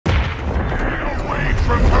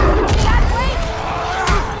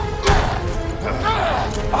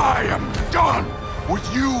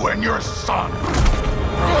with you and your son.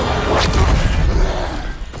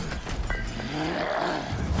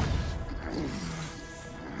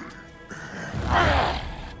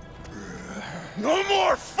 No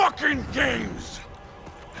more fucking games!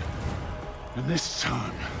 And this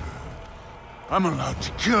time, I'm allowed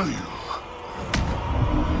to kill you.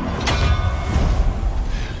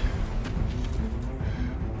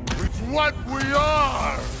 It's what we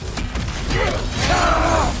are!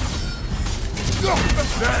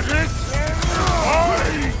 That it? I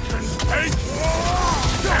can take,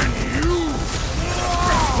 and you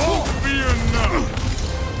won't be enough!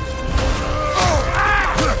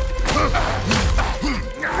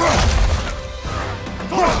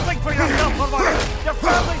 Don't think for yourself, Baldur! Your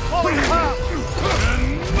family's falling apart!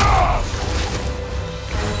 Enough!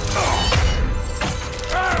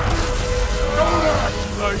 Don't act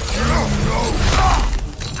like you know!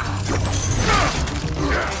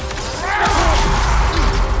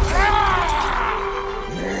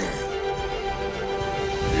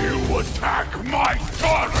 You attack my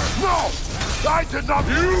daughter! No! I did not!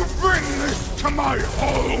 You bring this to my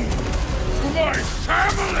home! To my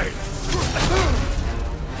family!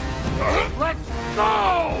 Let's go!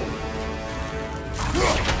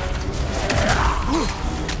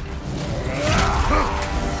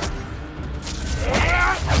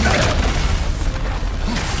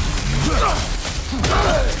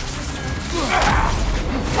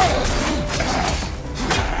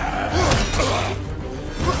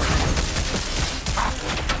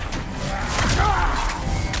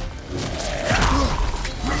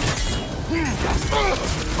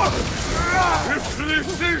 If this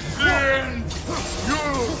is the end,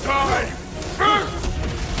 you'll die first,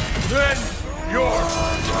 then you're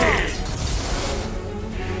dead.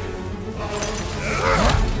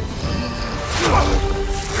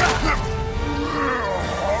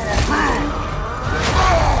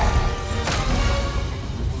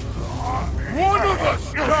 One of us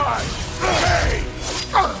dies! Hey!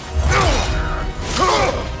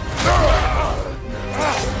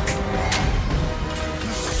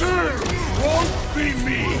 Won't be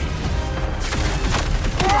me!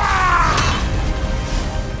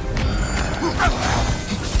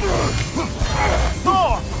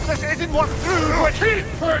 Thor! This isn't what through, but Keep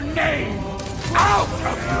her name out of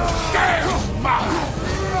your damn mouth!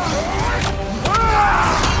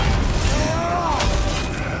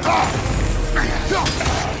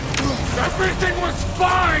 Everything was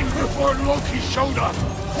fine before Loki showed up!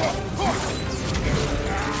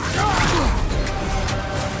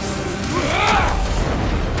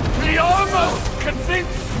 He almost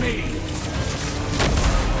convinced me!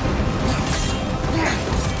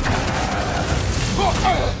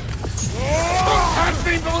 Had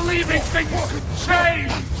me believing things could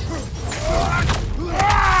change!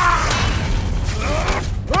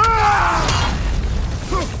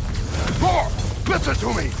 Thor, listen to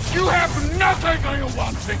me! You have nothing I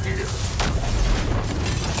want to hear!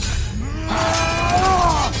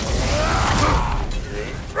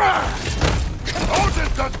 Odin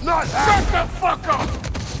does not have... Shut the fuck up!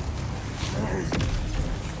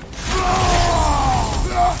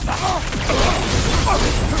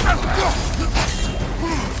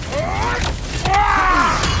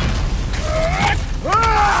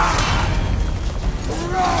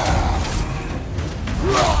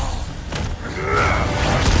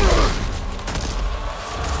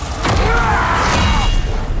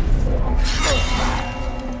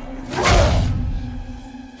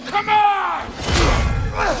 Come on!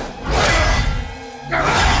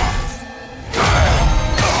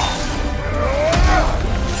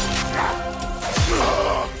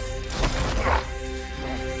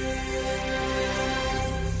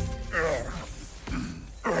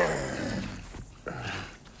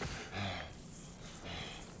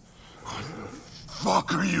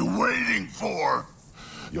 What are you waiting for?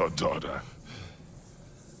 Your daughter.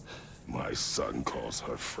 My son calls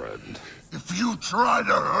her friend. If you try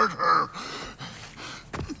to hurt her...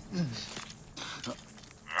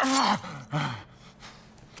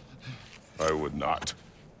 I would not.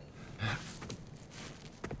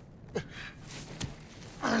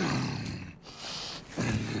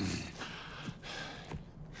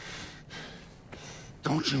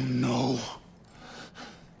 Don't you know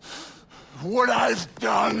what I've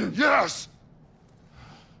done? Yes!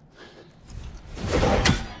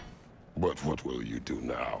 But what will you do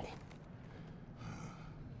now?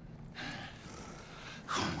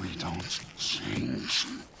 We don't change.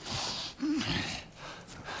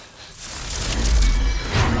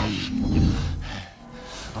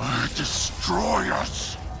 Or destroy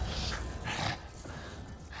us.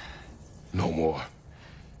 No more.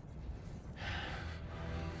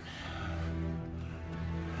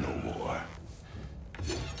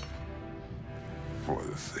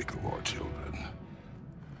 our children.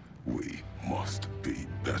 We must be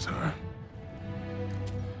better.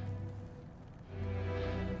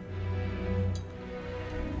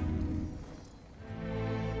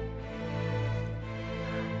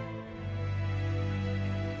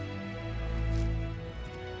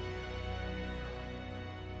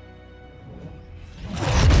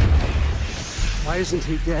 Why isn't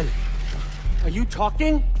he dead? Are you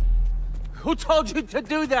talking? Who told you to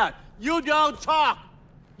do that? You don't talk!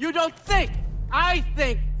 You don't think! I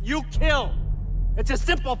think, you kill! It's a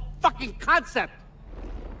simple fucking concept!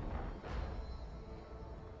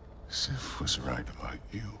 Sif was right about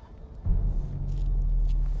you.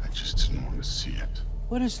 I just didn't want to see it.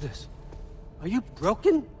 What is this? Are you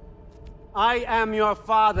broken? I am your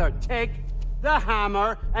father. Take the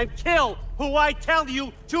hammer and kill who I tell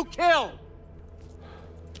you to kill!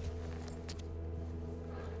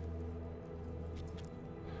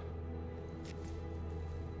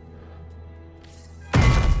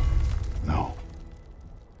 No.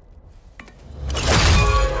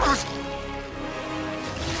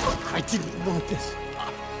 I didn't want this.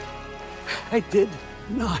 I did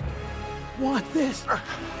not want this.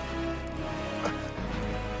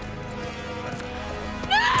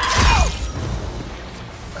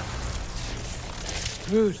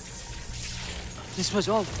 Dude, this was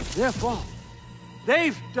all their fault.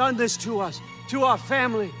 They've done this to us, to our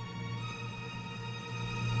family.